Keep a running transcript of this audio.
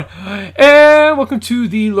And welcome to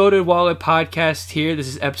the Loaded Wallet Podcast here. This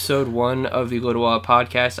is episode 1 of the Loaded Wallet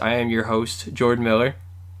Podcast. I am your host, Jordan Miller.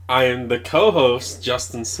 I am the co-host,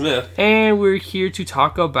 Justin Smith. And we're here to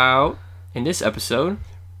talk about, in this episode,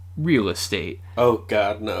 real estate. Oh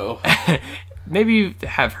God, no. Maybe you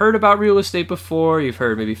have heard about real estate before. You've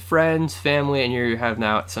heard maybe friends, family, and you have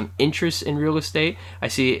now some interest in real estate. I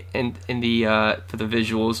see in the for the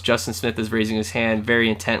visuals, Justin Smith is raising his hand very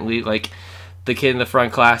intently, like the kid in the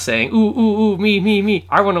front class saying, "Ooh, ooh, ooh, me.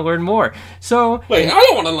 I want to learn more." So wait, I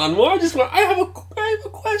don't want to learn more. I have a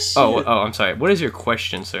question. Oh, I'm sorry. What is your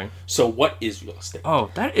question, sir? So, what is real estate?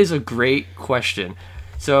 Oh, that is a great question.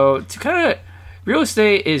 So, real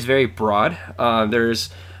estate is very broad.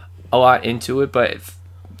 There's a lot into it, but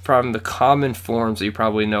from the common forms that you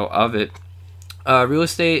probably know of it, real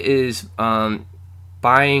estate is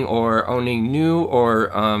buying or owning new or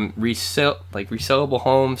resellable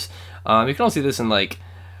homes. You can also see this in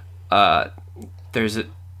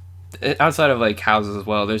outside of houses as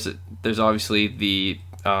well. There's obviously the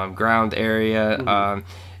ground area,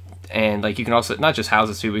 and you can also, not just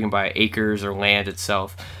houses too, we can buy acres or land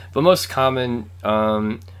itself. But most common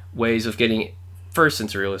ways of getting first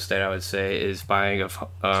into real estate, I would say, is buying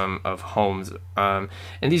of homes, and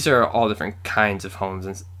these are all different kinds of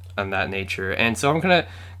homes and that nature. And so I'm gonna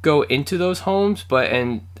go into those homes,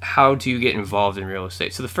 and how do you get involved in real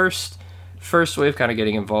estate? So the first way of kind of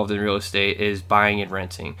getting involved in real estate is buying and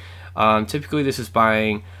renting. Typically, this is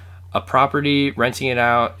buying a property, renting it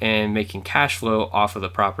out, and making cash flow off of the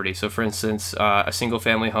property. So, for instance, a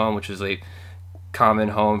single-family home, which is a common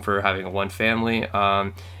home for having one family.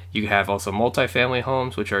 You have also multi-family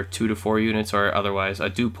homes, which are 2 to 4 units, or otherwise a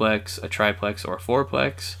duplex, a triplex, or a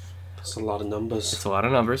fourplex. That's a lot of numbers. It's a lot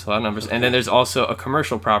of numbers. Okay. And then there's also a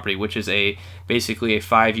commercial property, which is basically a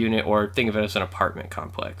 5-unit, or think of it as an apartment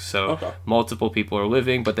complex. So multiple people are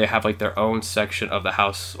living, but they have their own section of the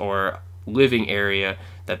house or living area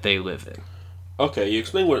that they live in. Okay, you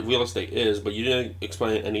explained what real estate is, but you didn't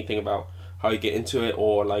explain anything about how you get into it,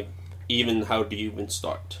 or even how do you even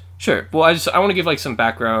start? Sure. Well, I want to give some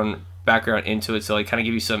background into it, so kind of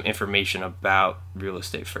give you some information about real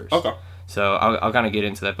estate first. Okay. So I'll kind of get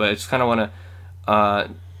into that, but I just kind of want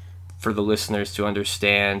to, for the listeners to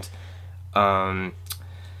understand,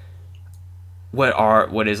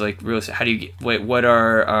 what is real estate? How do you what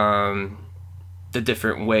are the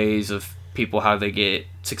different ways of people, how they get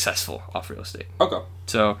successful off real estate? Okay.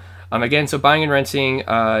 So again, buying and renting,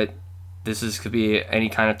 could be any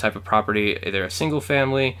kind of type of property, either a single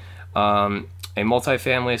family, a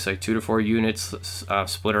multifamily, so 2 to 4 units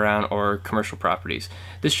split around, or commercial properties.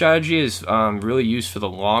 This strategy is really used for the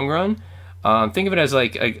long run. Think of it as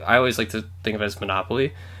I always like to think of it as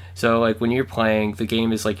Monopoly. So when you're playing, the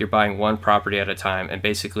game is you're buying one property at a time, and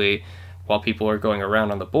basically while people are going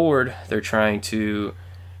around on the board, they're trying to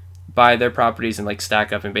buy their properties and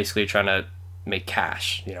stack up and basically trying to make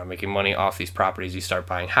cash, making money off these properties. You start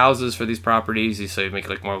buying houses for these properties, so you make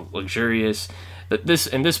it more luxurious.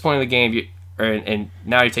 In this point of the game, and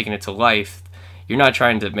now you're taking it to life. You're not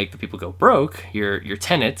trying to make the people go broke. You're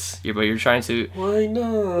tenants. But you're trying to. Why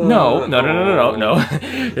not? No.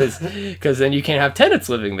 Because then you can't have tenants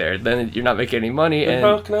living there. Then you're not making any money. And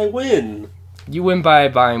how can I win? You win by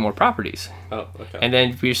buying more properties. Oh, okay. And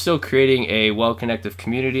then we're still creating a well-connected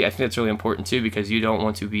community. I think that's really important too, because you don't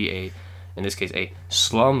want to be in this case, a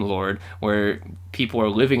slumlord, where people are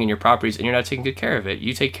living in your properties and you're not taking good care of it.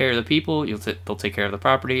 You take care of the people, they'll take care of the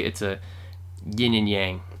property. It's a yin and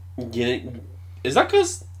yang. Is that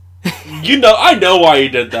because I know why you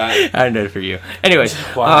did that. I did it for you. Anyways,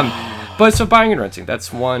 wow. But so buying and renting,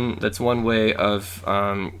 that's one way of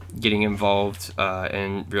getting involved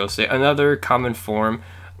in real estate. Another common form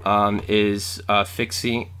is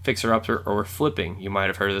fixer-upper or flipping. You might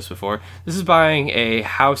have heard of this before. This is buying a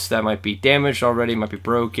house that might be damaged already, might be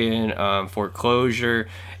broken, foreclosure,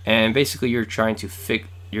 and basically you're trying to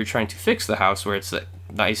fix the house where it's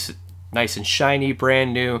nice and shiny,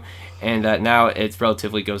 brand new, and that now it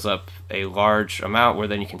relatively goes up a large amount, where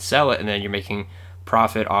then you can sell it, and then you're making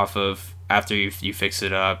profit off of after you fix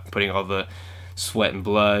it up, putting all the sweat and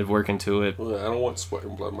blood work into it. Well, I don't want sweat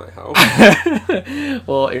and blood in my house.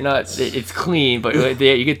 Well, you're not. It's clean, but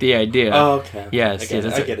you get the idea. Oh, okay. Yes,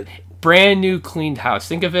 I get it. Brand new, cleaned house.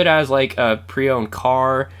 Think of it as a pre-owned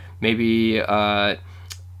car, maybe a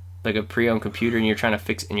pre-owned computer, and you're trying to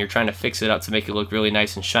fix it up to make it look really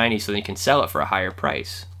nice and shiny, so then you can sell it for a higher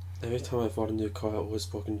price. Every time I bought a new car, it was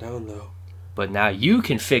broken down though. But now you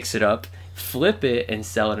can fix it up, flip it, and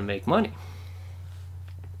sell it and make money.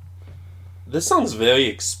 This sounds very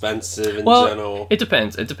expensive in general. It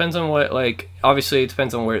depends. It depends on what, obviously it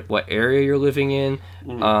depends on what area you're living in.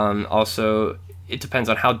 Also, it depends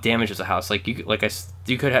on how damaged is the house.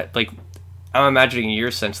 You could have, I'm imagining in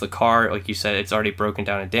your sense, the car, like you said, it's already broken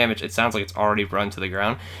down and damaged. It sounds like it's already run to the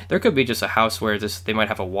ground. There could be just a house where they might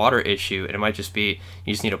have a water issue, and it might just be,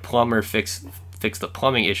 you just need a plumber fix the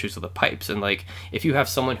plumbing issues of the pipes. And if you have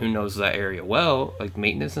someone who knows that area well, like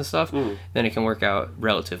maintenance and stuff, then it can work out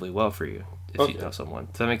relatively well for you if you know someone.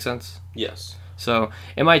 Does that make sense? Yes. So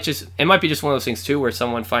it might be just one of those things too, where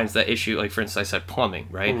someone finds that issue, like for instance I said plumbing,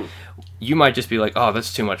 right? You might just be like, oh,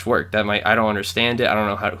 that's too much work. I don't understand it. I don't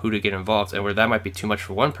know who to get involved, and where that might be too much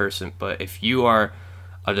for one person. But if you are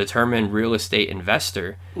a determined real estate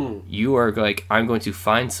investor, you are like, I'm going to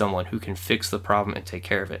find someone who can fix the problem and take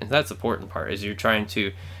care of it. And that's the important part, is you're trying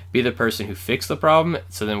to be the person who fixed the problem,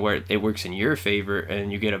 so then where it works in your favor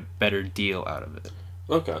and you get a better deal out of it.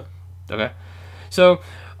 Okay. So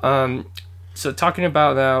talking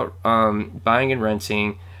about now buying and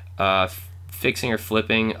renting, fixing or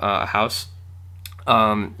flipping a house,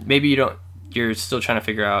 maybe you're still trying to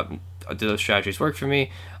figure out, do those strategies work for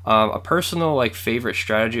me? A personal favorite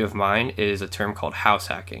strategy of mine is a term called house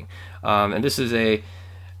hacking, and this is a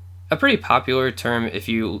pretty popular term if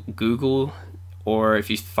you Google or if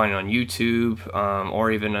you find it on YouTube,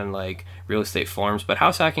 or even on real estate forums. But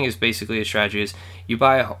house hacking is basically a strategy. Is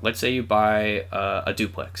let's say you buy a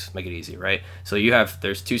duplex, make it easy, right? So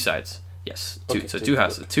there's two sides. Yes, two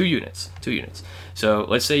houses, two units. So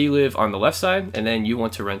let's say you live on the left side, and then you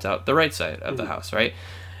want to rent out the right side of the house, right?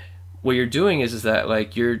 What you're doing is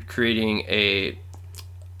that you're creating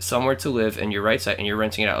somewhere to live in your right side, and you're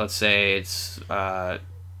renting it out. Let's say it's $600,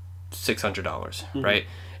 right?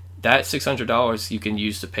 That $600 you can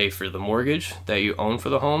use to pay for the mortgage that you own for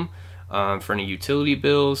the home, for any utility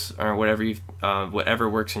bills or whatever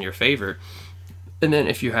works in your favor. And then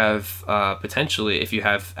if you have if you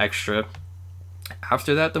have extra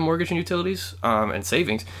after that, the mortgage and utilities and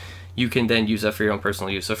savings, you can then use that for your own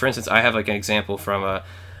personal use. So for instance, I have an example from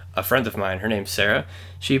a friend of mine. Her name's Sarah.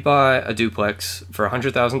 She bought a duplex for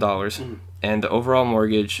 $100,000, and the overall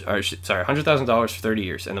mortgage, $100,000 for 30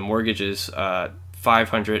 years, and the mortgage is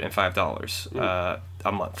 $505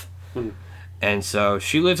 a month. And so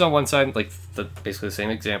she lives on one side, basically the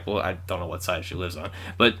same example. I don't know what side she lives on,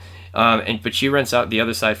 but she rents out the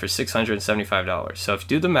other side for $675. So if you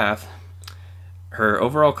do the math, her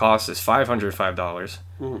overall cost is $505,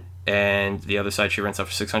 and the other side she rents out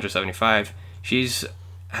for $675. She's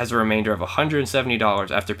has a remainder of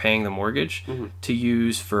 $170 after paying the mortgage to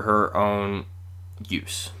use for her own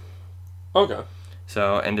use. Okay.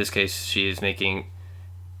 So in this case, she is making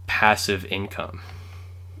passive income.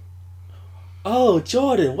 Oh,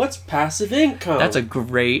 Jordan, what's passive income? That's a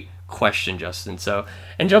great question, Justin. So,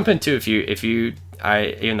 and jump in too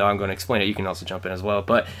even though I'm going to explain it, you can also jump in as well.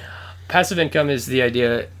 But passive income is the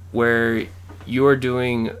idea where you're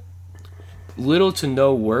doing little to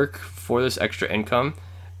no work for this extra income,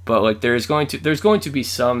 but there's going to be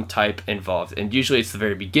some type involved, and usually it's the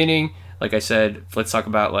very beginning. Like I said, let's talk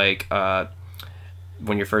about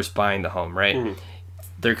when you're first buying the home, right?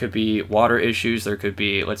 There could be water issues. There could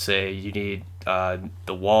be, let's say you need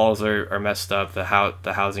the walls are messed up, the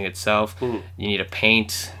housing itself. You need to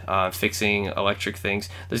paint, fixing electric things.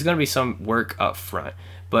 There's going to be some work up front.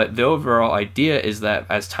 But the overall idea is that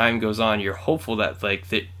as time goes on, you're hopeful that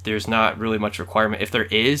there's not really much requirement. If there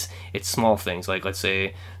is, it's small things. Let's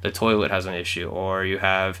say the toilet has an issue, or you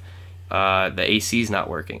have the AC's not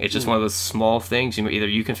working. It's just one of those small things. Either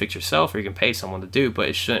you can fix yourself or you can pay someone to do. But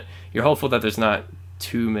it shouldn't. You're hopeful that there's not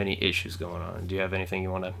too many issues going on. Do you have anything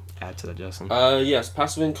you want to add to that, Justin? Yes.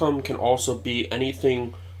 Passive income can also be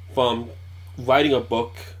anything from writing a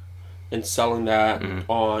book and selling that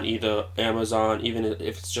on either Amazon, even if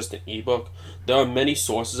it's just an ebook. There are many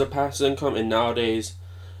sources of passive income, and nowadays,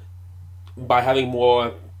 by having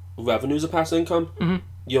more revenues of passive income,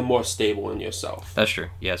 you're more stable in yourself. That's true.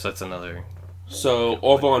 Yes, that's another. So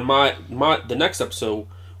over on the next episode,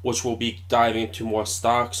 which will be diving into more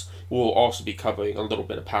stocks, we'll also be covering a little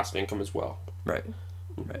bit of passive income as well. Right.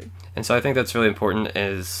 And so I think that's really important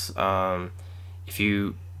is if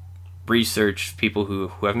you research people who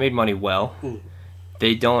have made money well,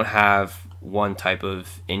 they don't have one type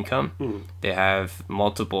of income. They have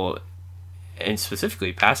multiple, and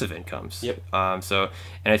specifically passive incomes. Yep. And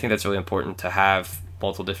I think that's really important to have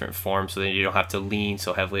multiple different forms, so that you don't have to lean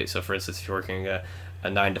so heavily. So for instance, if you're working a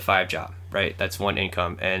 9-to-5 job, right, that's one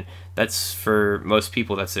income, and that's for most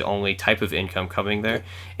people that's the only type of income coming there.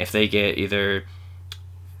 If they get either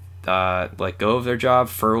let go of their job,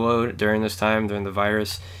 furloughed during this time, during the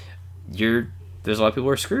virus, you're there's a lot of people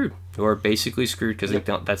who are screwed, who are basically screwed because they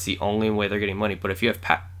don't. That's the only way they're getting money. But if you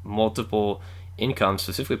have multiple incomes,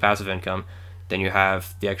 specifically passive income, then you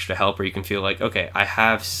have the extra help where you can feel like, okay, I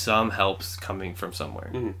have some helps coming from somewhere.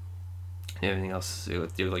 Mm-hmm. Anything else you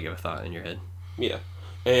like have a thought in your head? Yeah.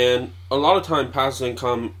 And a lot of time, passive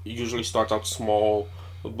income usually starts out small,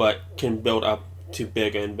 but can build up to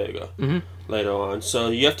bigger and bigger later on. So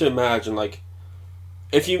you have to imagine, like,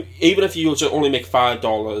 even if you just only make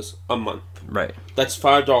 $5 a month, right? That's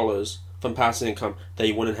 $5 from passive income that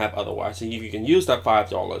you wouldn't have otherwise. And you can use that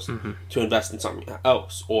 $5 to invest in something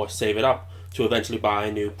else or save it up to eventually buy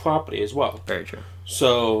a new property as well. Very true.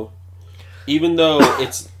 So even though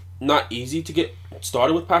it's not easy to get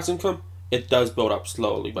started with passive income, it does build up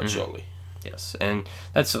slowly but surely. Yes, and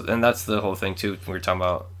that's the whole thing too. When we're talking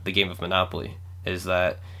about the game of Monopoly, is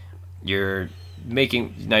that you are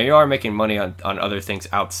making money on other things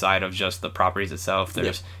outside of just the properties itself.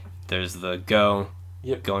 There's the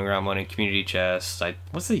going around money, community chest.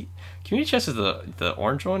 What's the community chest is the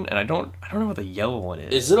orange one, and I don't know what the yellow one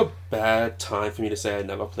is. Is it a bad time for me to say I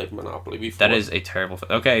never played Monopoly before? That is a terrible thing.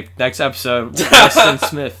 Okay, next episode, Justin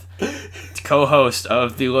Smith, co-host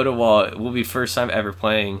of The Loaded Wall, will be first time ever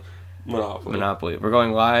playing Monopoly. We're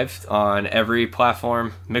going live on every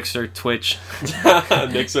platform: Mixer, Twitch,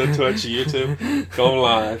 YouTube, going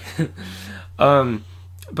live.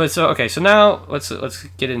 But so now let's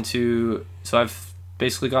get into. So I've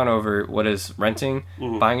basically gone over what is renting,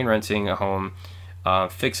 buying and renting a home,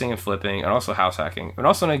 fixing and flipping, and also house hacking, and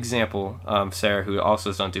also an example, Sarah, who also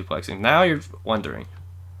has done duplexing. Now you're wondering,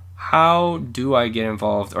 how do I get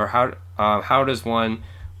involved, or how does one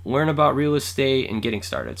learn about real estate and getting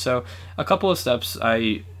started? So a couple of steps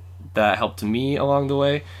that helped me along the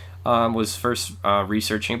way was first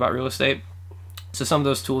researching about real estate. So some of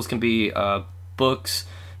those tools can be books,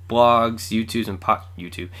 blogs, YouTube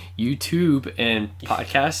and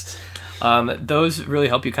podcasts. Those really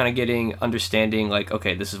help you kind of understanding, like,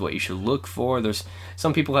 okay, this is what you should look for. There's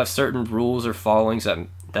some people have certain rules or followings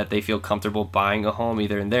that they feel comfortable buying a home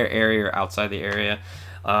either in their area or outside the area.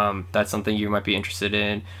 That's something you might be interested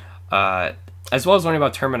in, as well as learning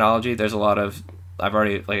about terminology. There's a lot of, I've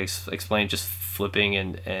already explained, just flipping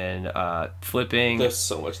and flipping. There's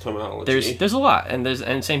so much terminology. There's a lot, and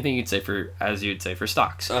same thing you'd say for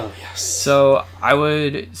stocks. Oh yes. So I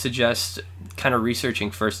would suggest kind of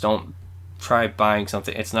researching first. Don't try buying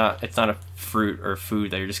something. It's not a fruit or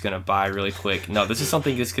food that you're just gonna buy really quick. No, this is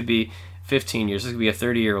something. This could be 15 years. This could be a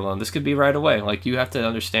 30-year loan. This could be right away. Like, you have to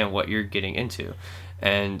understand what you're getting into,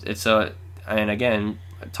 and and again,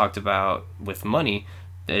 I talked about with money.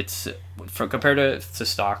 It's compared to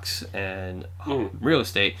stocks and real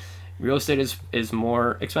estate. Real estate is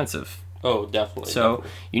more expensive. Oh, definitely. So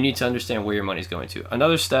you need to understand where your money is going to.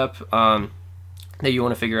 Another step that you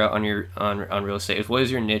want to figure out on real estate is, what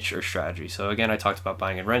is your niche or strategy. So again, I talked about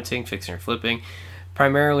buying and renting, fixing or flipping.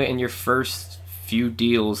 Primarily in your first few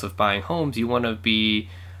deals of buying homes, you want to be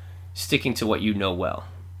sticking to what you know well.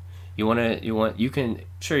 You can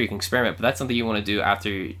experiment, but that's something you want to do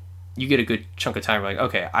after you get a good chunk of time. Like,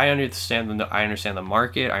 okay, I understand the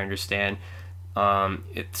market. I understand.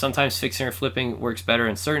 Sometimes fixing or flipping works better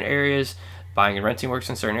in certain areas. Buying and renting works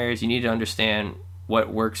in certain areas. You need to understand what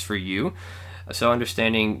works for you. So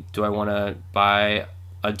understanding, do I want to buy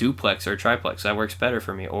a duplex or a triplex? That works better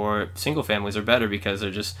for me. Or single families are better because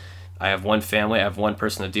I have one family, I have one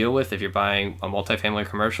person to deal with. If you're buying a multifamily or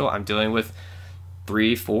commercial, I'm dealing with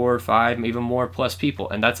 3, 4, 5, even more plus people,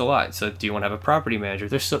 and that's a lot. So do you want to have a property manager?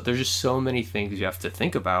 There's just so many things you have to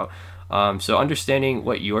think about. So understanding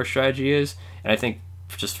what your strategy is, and I think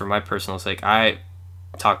just for my personal sake, I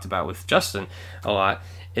talked about with Justin a lot,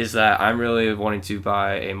 is that I'm really wanting to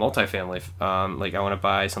buy a multifamily. Like, I want to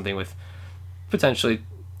buy something with potentially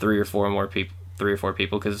 3 or 4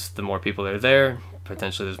 people, because the more people that are there,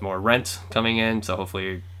 potentially there's more rent coming in. So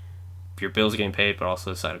hopefully your bills are getting paid, but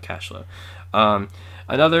also the side of cash flow.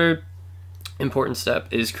 Another important step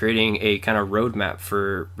is creating a kind of roadmap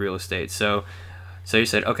for real estate. So you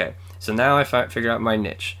said, okay, so now I figured out my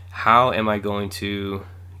niche. How am I going to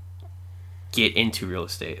get into real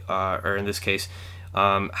estate? Or in this case,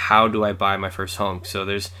 how do I buy my first home? So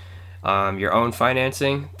there's your own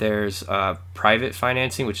financing. There's private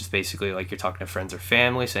financing, which is basically like you're talking to friends or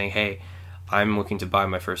family saying, hey, I'm looking to buy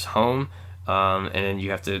my first home. And then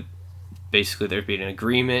you have to, basically there'd be an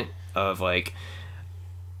agreement of like,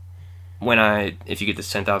 if you get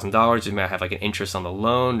this $10,000, you might have like an interest on the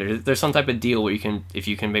loan. There's some type of deal where if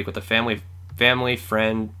you can make with a family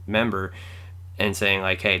friend member and saying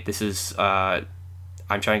like, hey, this is I'm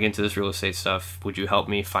trying to get into this real estate stuff. Would you help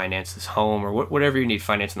me finance this home, or whatever you need?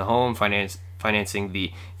 Financing the home, financing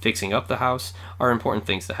the fixing up the house are important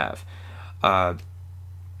things to have.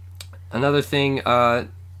 Another thing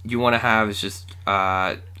you want to have is just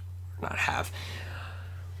not have.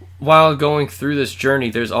 While going through this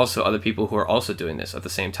journey, there's also other people who are also doing this at the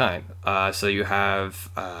same time. So you have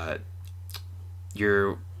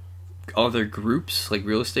your other groups, like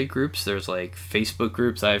real estate groups. There's like Facebook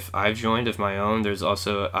groups I've joined of my own. There's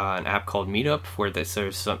also an app called Meetup where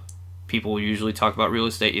there's some people usually talk about real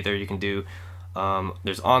estate. Either you can do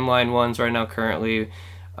there's online ones right now currently.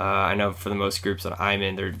 I know for the most groups that I'm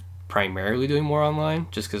in, they're primarily doing more online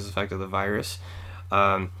just because of the fact of the virus.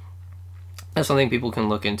 That's something people can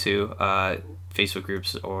look into, Facebook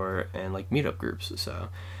groups and like meetup groups. So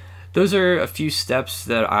those are a few steps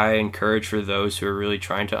that I encourage for those who are really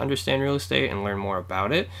trying to understand real estate and learn more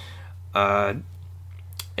about it.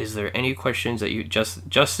 Is there any questions that you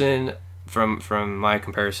Justin, from my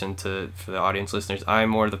comparison for the audience listeners, I'm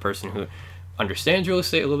more the person who understands real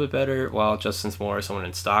estate a little bit better, while Justin's more someone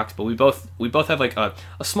in stocks, but we both have like a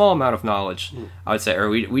small amount of knowledge, I would say, or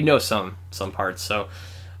we know some parts. So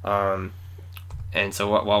and so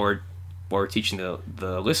while we're teaching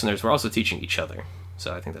the listeners, we're also teaching each other.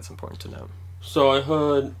 So I think that's important to know. So I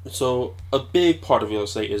heard, a big part of real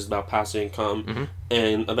estate is about passive income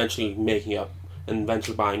and eventually making up and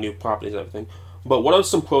eventually buying new properties and everything. But what are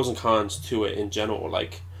some pros and cons to it in general?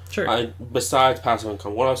 Like, sure. Besides passive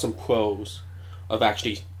income, what are some pros of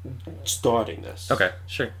actually starting this? Okay,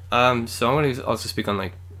 sure. So I'm going to also speak on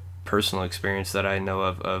like personal experience that I know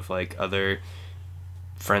of like other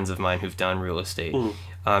friends of mine who've done real estate.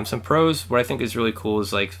 Some pros, what I think is really cool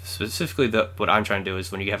is like specifically what I'm trying to do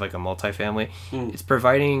is when you have like a multifamily, it's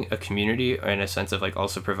providing a community in a sense of like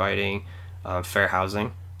also providing fair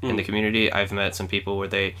housing in the community. I've met some people where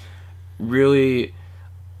they really,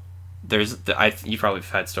 you probably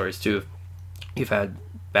have had stories too. You've had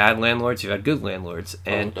bad landlords, you've had good landlords,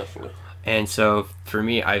 and definitely. And so for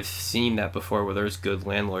me, I've seen that before where there's good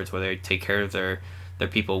landlords where they take care of their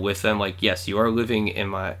people with them. Like, yes, you are living in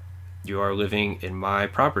my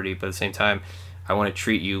property, but at the same time, I want to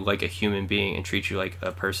treat you like a human being and treat you like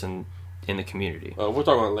a person in the community. We're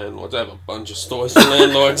talking about landlords. I have a bunch of stories for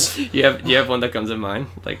landlords. You have one that comes in mind,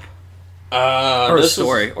 like, or a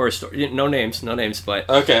story. No names, but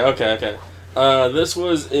okay. This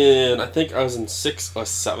was I think I was in 6th or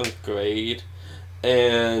 7th grade,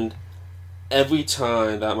 and every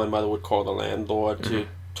time that my mother would call the landlord to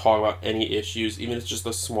talk about any issues, even if it's just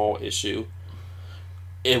a small issue,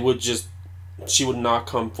 she would not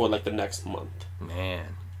come for like the next month.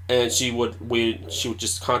 Man. And she would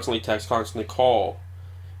just constantly text, constantly call,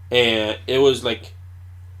 and it was like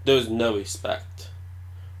there was no respect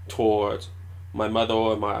towards my mother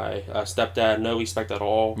or my stepdad. No respect at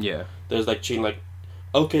all. Yeah. There's like treating like,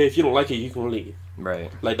 okay, if you don't like it, you can leave.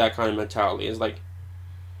 Right. Like that kind of mentality. It's like,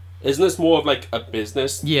 isn't this more of like a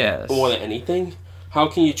business? Yes. More than anything? How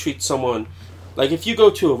can you treat someone like if you go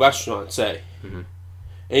to a restaurant, say, and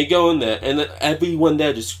you go in there, and then everyone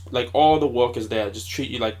there just, like, all the workers there just treat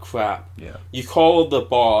you like crap. Yeah. You call the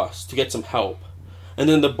boss to get some help, and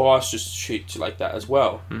then the boss just treats you like that as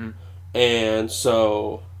well. And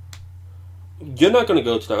so, you're not going to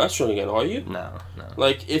go to the restaurant again, are you? No.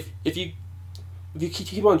 Like, if you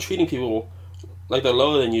keep on treating people like they're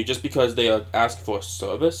lower than you just because they are asking for a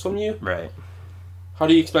service from you, right? How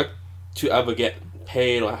do you expect to ever get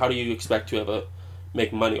paid, or how do you expect to ever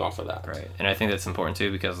make money off of that? Right. And I think that's important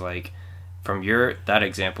too, because like from that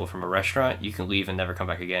example from a restaurant, you can leave and never come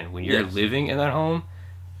back again. When you're living in that home,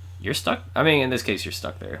 you're stuck. I mean, in this case, you're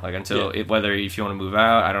stuck there. Like until whether if you want to move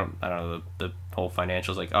out, I don't know the whole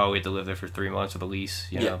financials. Like, oh, we have to live there for 3 months with a lease,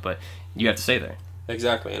 you know. But you have to stay there.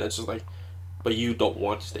 Exactly, and it's just like, but you don't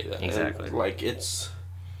want to stay there. Exactly. And, like it's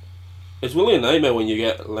really a nightmare when you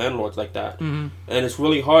get landlords like that, and it's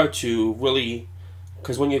really hard to really.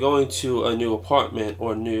 Because when you're going to a new apartment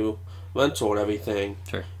or a new rental and everything,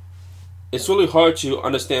 it's really hard to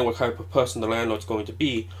understand what type of person the landlord's going to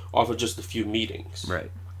be off of just a few meetings. Right.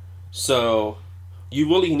 So you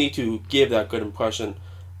really need to give that good impression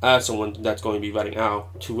as someone that's going to be renting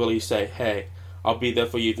out, to really say, hey, I'll be there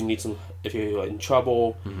for you if you're in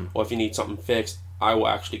trouble, or if you need something fixed, I will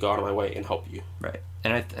actually go out of my way and help you. Right.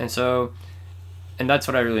 And that's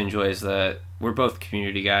what I really enjoy, is that we're both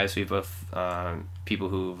community guys. We both people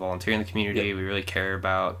who volunteer in the community. Yep. We really care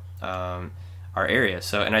about our area.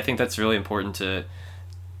 So, and I think that's really important to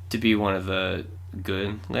be one of the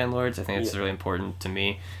good landlords. I think that's really important to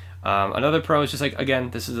me. Another pro is just like,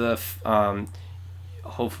 again, this is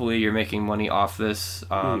hopefully you're making money off this,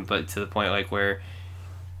 but to the point like where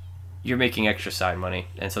you're making extra side money,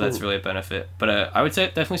 and so that's really a benefit. But I would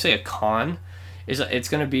definitely say a con it's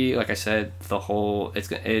going to be, like I said,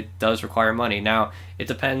 it does require money. Now, it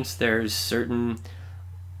depends. There's certain,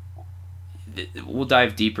 we'll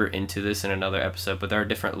dive deeper into this in another episode, but there are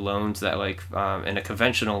different loans that, like, in a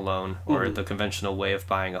conventional loan, or the conventional way of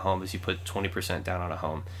buying a home is you put 20% down on a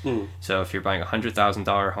home. So if you're buying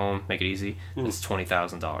 $100,000 home, make it easy, it's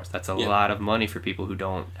 $20,000. That's a lot of money for people who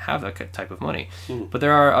don't have that type of money. But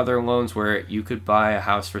there are other loans where you could buy a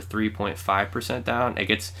house for 3.5% down.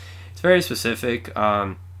 It's very specific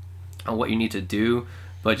on what you need to do,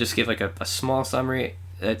 but just give like a small summary.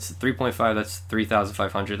 That's 3.5. That's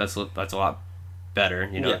 3,500. That's a lot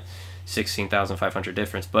better. 16,500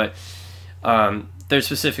 difference. But there's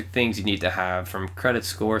specific things you need to have, from credit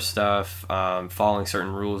score stuff, following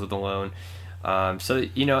certain rules of the loan. So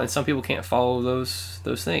and some people can't follow those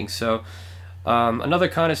things. So another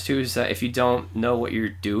con is that if you don't know what you're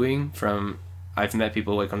doing, I've met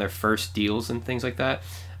people like on their first deals and things like that.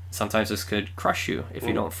 Sometimes this could crush you if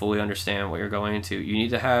you don't fully understand what you're going into. You need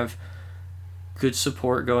to have good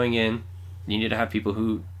support going in. You need to have people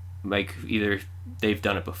who, like, either they've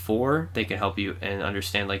done it before, they can help you and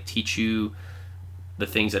understand, like, teach you the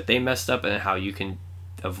things that they messed up and how you can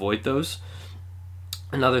avoid those.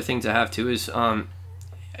 Another thing to have too is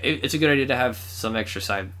it's a good idea to have some extra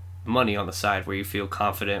side money on the side where you feel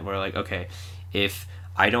confident, where, like, okay, if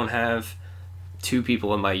I don't have two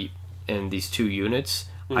people in these two units,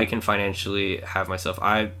 I can financially have myself.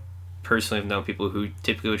 I personally have known people who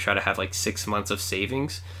typically would try to have like 6 months of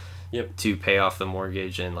savings to pay off the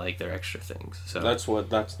mortgage and like their extra things. So that's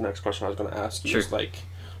the next question I was going to ask you. Sure. Is, like,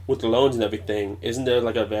 with the loans and everything, isn't there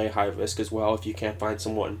like a very high risk as well if you can't find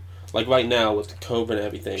someone, like right now with COVID and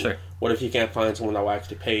everything? Sure. What if you can't find someone that will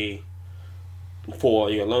actually pay for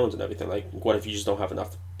your loans and everything? Like, what if you just don't have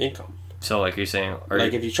enough income? So, like you're saying,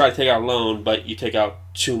 if you try to take out a loan, but you take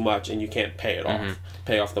out too much and you can't pay it off,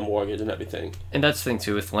 pay off the mortgage and everything. And that's the thing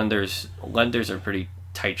too with lenders. Lenders are pretty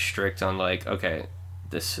tight, strict on, like, okay,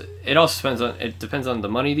 it depends on the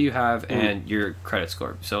money that you have and your credit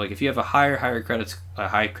score. So, like, if you have a high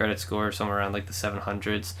credit score, somewhere around like the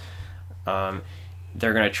 700s,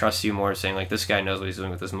 they're gonna trust you more, saying like, this guy knows what he's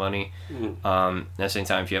doing with his money. At the same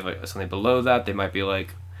time, if you have something below that, they might be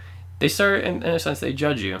like, they start, in a sense, they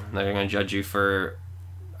judge you. They're going to judge you for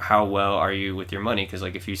how well are you with your money. Because,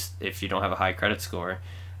 like, if you don't have a high credit score,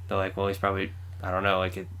 they're like, well, he's probably, I don't know,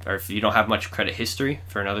 like, or if you don't have much credit history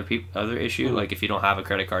for other issue, like if you don't have a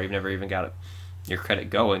credit card, you've never even got your credit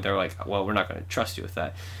going, they're like, well, we're not going to trust you with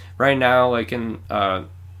that. Right now, like, I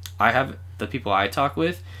have the people I talk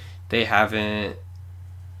with, they haven't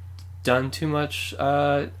done too much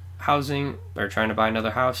housing or trying to buy another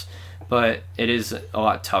house. But it is a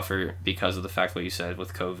lot tougher because of the fact what you said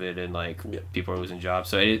with COVID and, like, people are losing jobs.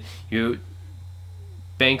 So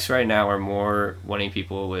banks right now are more wanting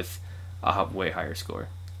people with a way higher score.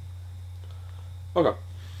 Okay.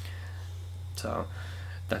 So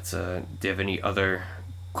that's do you have any other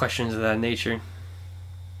questions of that nature?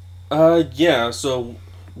 Yeah. So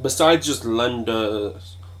besides just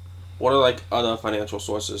lenders, what are, like, other financial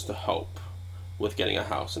sources to help with getting a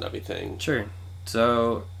house and everything? Sure.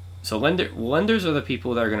 So lenders are the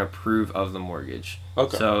people that are going to approve of the mortgage.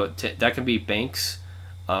 Okay. So that can be banks.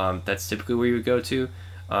 That's typically where you would go to.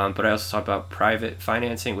 But I also talk about private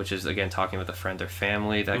financing, which is, again, talking with a friend or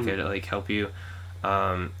family that could, like, help you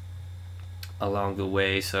along the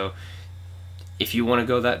way. So if you want to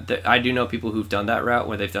go that, I do know people who've done that route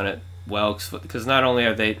where they've done it well, because not only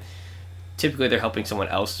are they typically they're helping someone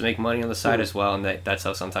else to make money on the side as well, and that's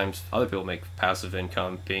how sometimes other people make passive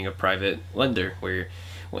income, being a private lender, where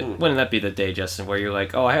wouldn't that be the day, Justin, where you're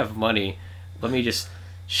like, oh, I have money, let me just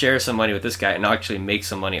share some money with this guy and actually make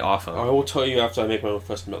some money off him. I will tell you after I make my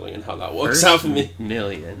first million how that works out for me.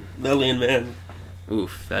 Million, man.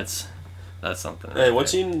 Oof, that's something. Hey,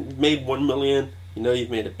 once you made 1 million, you know you've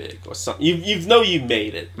made it big, or something. You know you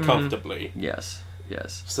made it comfortably. Yes.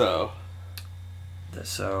 So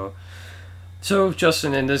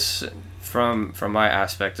Justin, in this, from my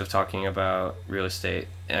aspect of talking about real estate,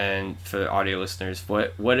 and for the audio listeners,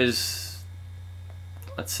 what is,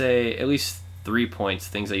 let's say, at least 3 points,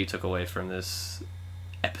 things that you took away from this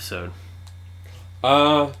episode?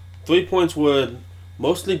 3 points would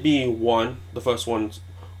mostly be, one, the first one,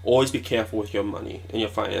 always be careful with your money and your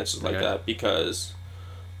finances like that, because,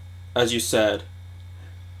 as you said,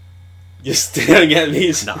 you're staring at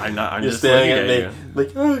me. No, I'm not. I'm you're just staring at me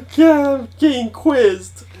like, oh god, I'm getting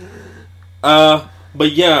quizzed.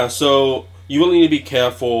 But yeah, so you really need to be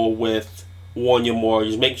careful with, one, your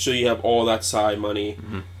mortgage. Make sure you have all that side money,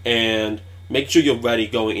 and make sure you're ready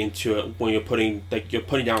going into it when you're putting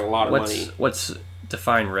down a lot of money. What's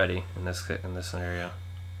define ready in this scenario?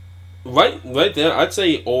 Right there, I'd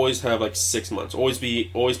say always have like 6 months. Always be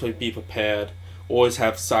prepared. Always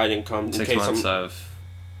have side income in 6 months of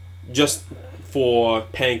just for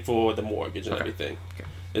paying for the mortgage and everything. Okay.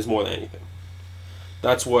 Is more than anything.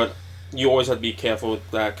 That's what you always have to be careful with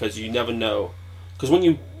that because you never know. Because when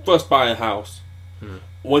you first buy a house,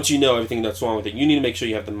 once you know everything that's wrong with it, you need to make sure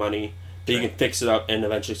you have the money that you can fix it up, and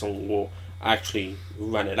eventually someone will actually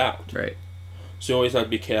rent it out. Right. So you always have to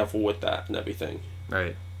be careful with that and everything.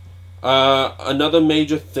 Right. Another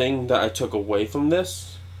major thing that I took away from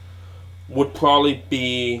this would probably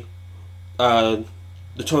be the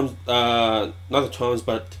terms, not the terms,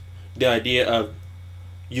 but the idea of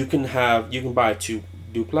you can buy a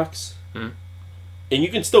duplex, and you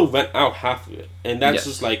can still rent out half of it, and that's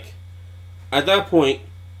just like, at that point,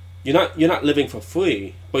 you're not living for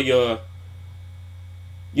free, but you're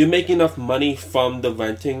making enough money from the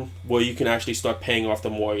renting where you can actually start paying off the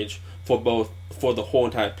mortgage for the whole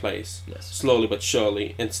entire place, slowly but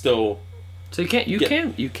surely, and still. So you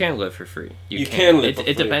can live for free. You can live for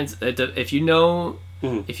free. It depends. If you know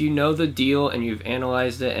the deal and you've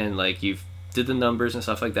analyzed it and like you've did the numbers and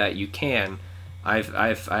stuff like that, you can. I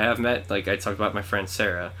have met, like I talked about my friend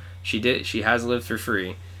Sarah. She has lived for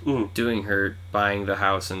free, buying the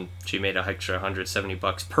house, and she made an extra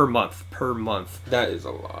 $170 per month. That is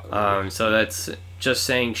a lot. So that's just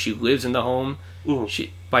saying she lives in the home.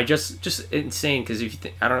 She by just insane, because if you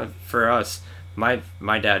think, I don't know, for us, my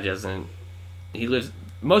dad doesn't. He lives.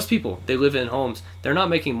 Most people, they live in homes. They're not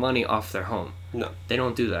making money off their home. No. They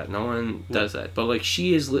don't do that. No one does that. But like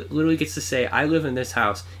she is literally gets to say, I live in this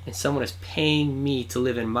house and someone is paying me to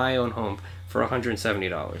live in my own home for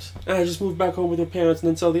 $170. And I just move back home with your parents and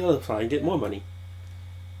then sell the other side and get more money.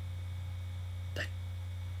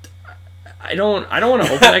 I don't want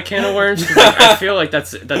to open that can of worms, because like, I feel like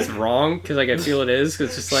that's wrong, because like I feel it is,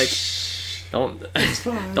 because it's just like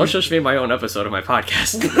don't shush me in my own episode of my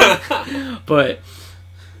podcast. But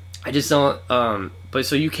I just don't. But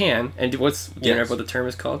so you can, and do you know what the term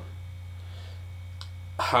is called?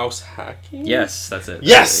 House hacking? Yes, that's it.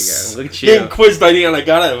 Yes! Look at you. Getting quizzed by the end, I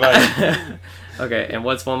got it right. Okay, and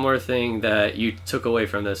what's one more thing that you took away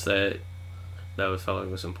from this that felt like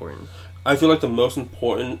was important? I feel like the most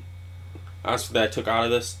important aspect that I took out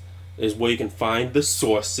of this is where you can find the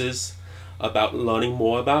sources about learning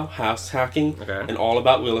more about house hacking and all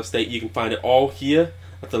about real estate. You can find it all here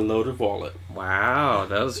at the Loaded Wallet. Wow,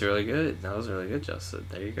 that was really good. Justin.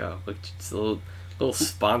 There you go. Look, just a little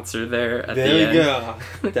sponsor there at the end. There you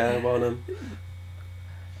go. Dab on him.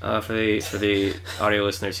 For the audio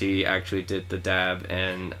listeners, he actually did the dab,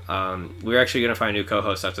 and we're actually gonna find a new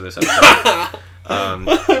co-host after this episode.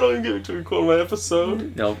 I don't even get to record my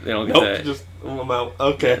episode. No, they don't get that. Just I'm out.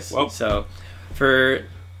 Okay. Yes. Well. So,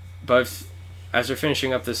 as we're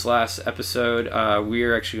finishing up this last episode, we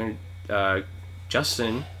are actually going.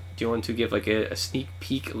 Justin, do you want to give like a sneak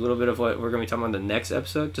peek, a little bit of what we're going to be talking about in the next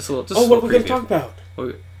episode? What are we going to talk about?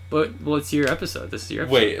 Well, it's your episode. This is your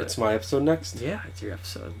episode. Wait, it's my episode next? Yeah, it's your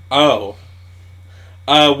episode. Oh.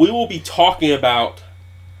 We will be talking about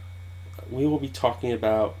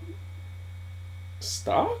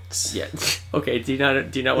stocks? Yeah. Okay, do you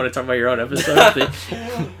not want to talk about your own episode?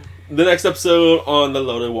 The next episode on the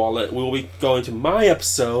Loaded Wallet, we will be going to my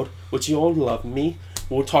episode, which you all love me.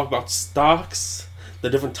 We'll talk about stocks, the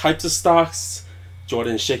different types of stocks.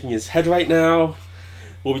 Jordan is shaking his head right now.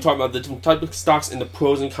 We'll be talking about the different types of stocks and the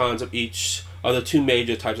pros and cons of each of the two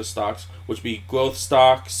major types of stocks, which be growth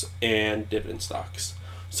stocks and dividend stocks.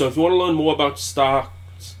 So if you want to learn more about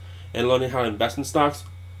stocks and learning how to invest in stocks,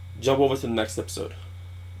 jump over to the next episode.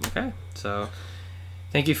 Okay, so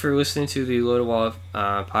thank you for listening to the Loaded Wallet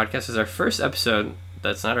podcast. This is our first episode.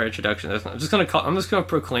 That's not our introduction. I'm just gonna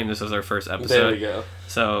proclaim this as our first episode. There we go.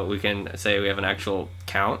 So we can say we have an actual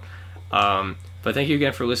count. But thank you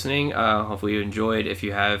again for listening. Hopefully you enjoyed. If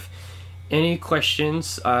you have any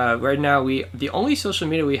questions, right now the only social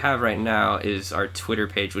media we have right now is our Twitter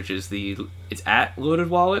page, which is it's at Loaded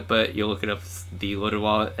Wallet, but you'll look it up, the Loaded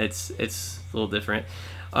Wallet. It's a little different.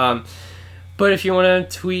 But if you want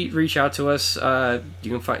to tweet, reach out to us.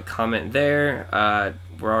 You can comment there.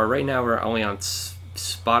 Right now we're only on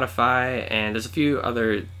Spotify, and there's a few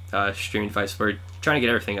other streaming devices. We're trying to get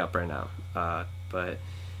everything up right now. But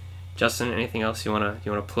Justin, anything else you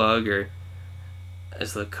wanna plug, or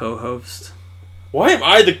as the co-host? Why am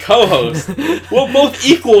I the co-host? We're both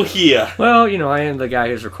equal here. Well, I am the guy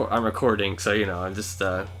who's I'm recording, so I'm just.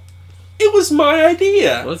 It was my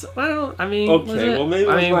idea. Okay, maybe it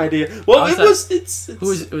was my idea. Well,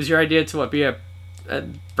 it was your idea to be a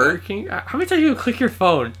Burger King? How many times do you click your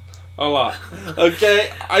phone? A lot. Okay?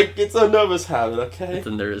 It's a nervous habit, okay? It's a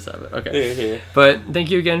nervous habit. Okay. Yeah. But thank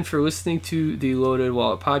you again for listening to the Loaded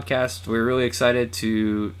Wallet podcast. We're really excited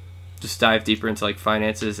to just dive deeper into like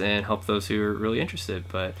finances and help those who are really interested.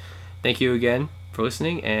 But thank you again for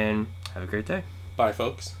listening and have a great day. Bye,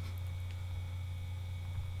 folks.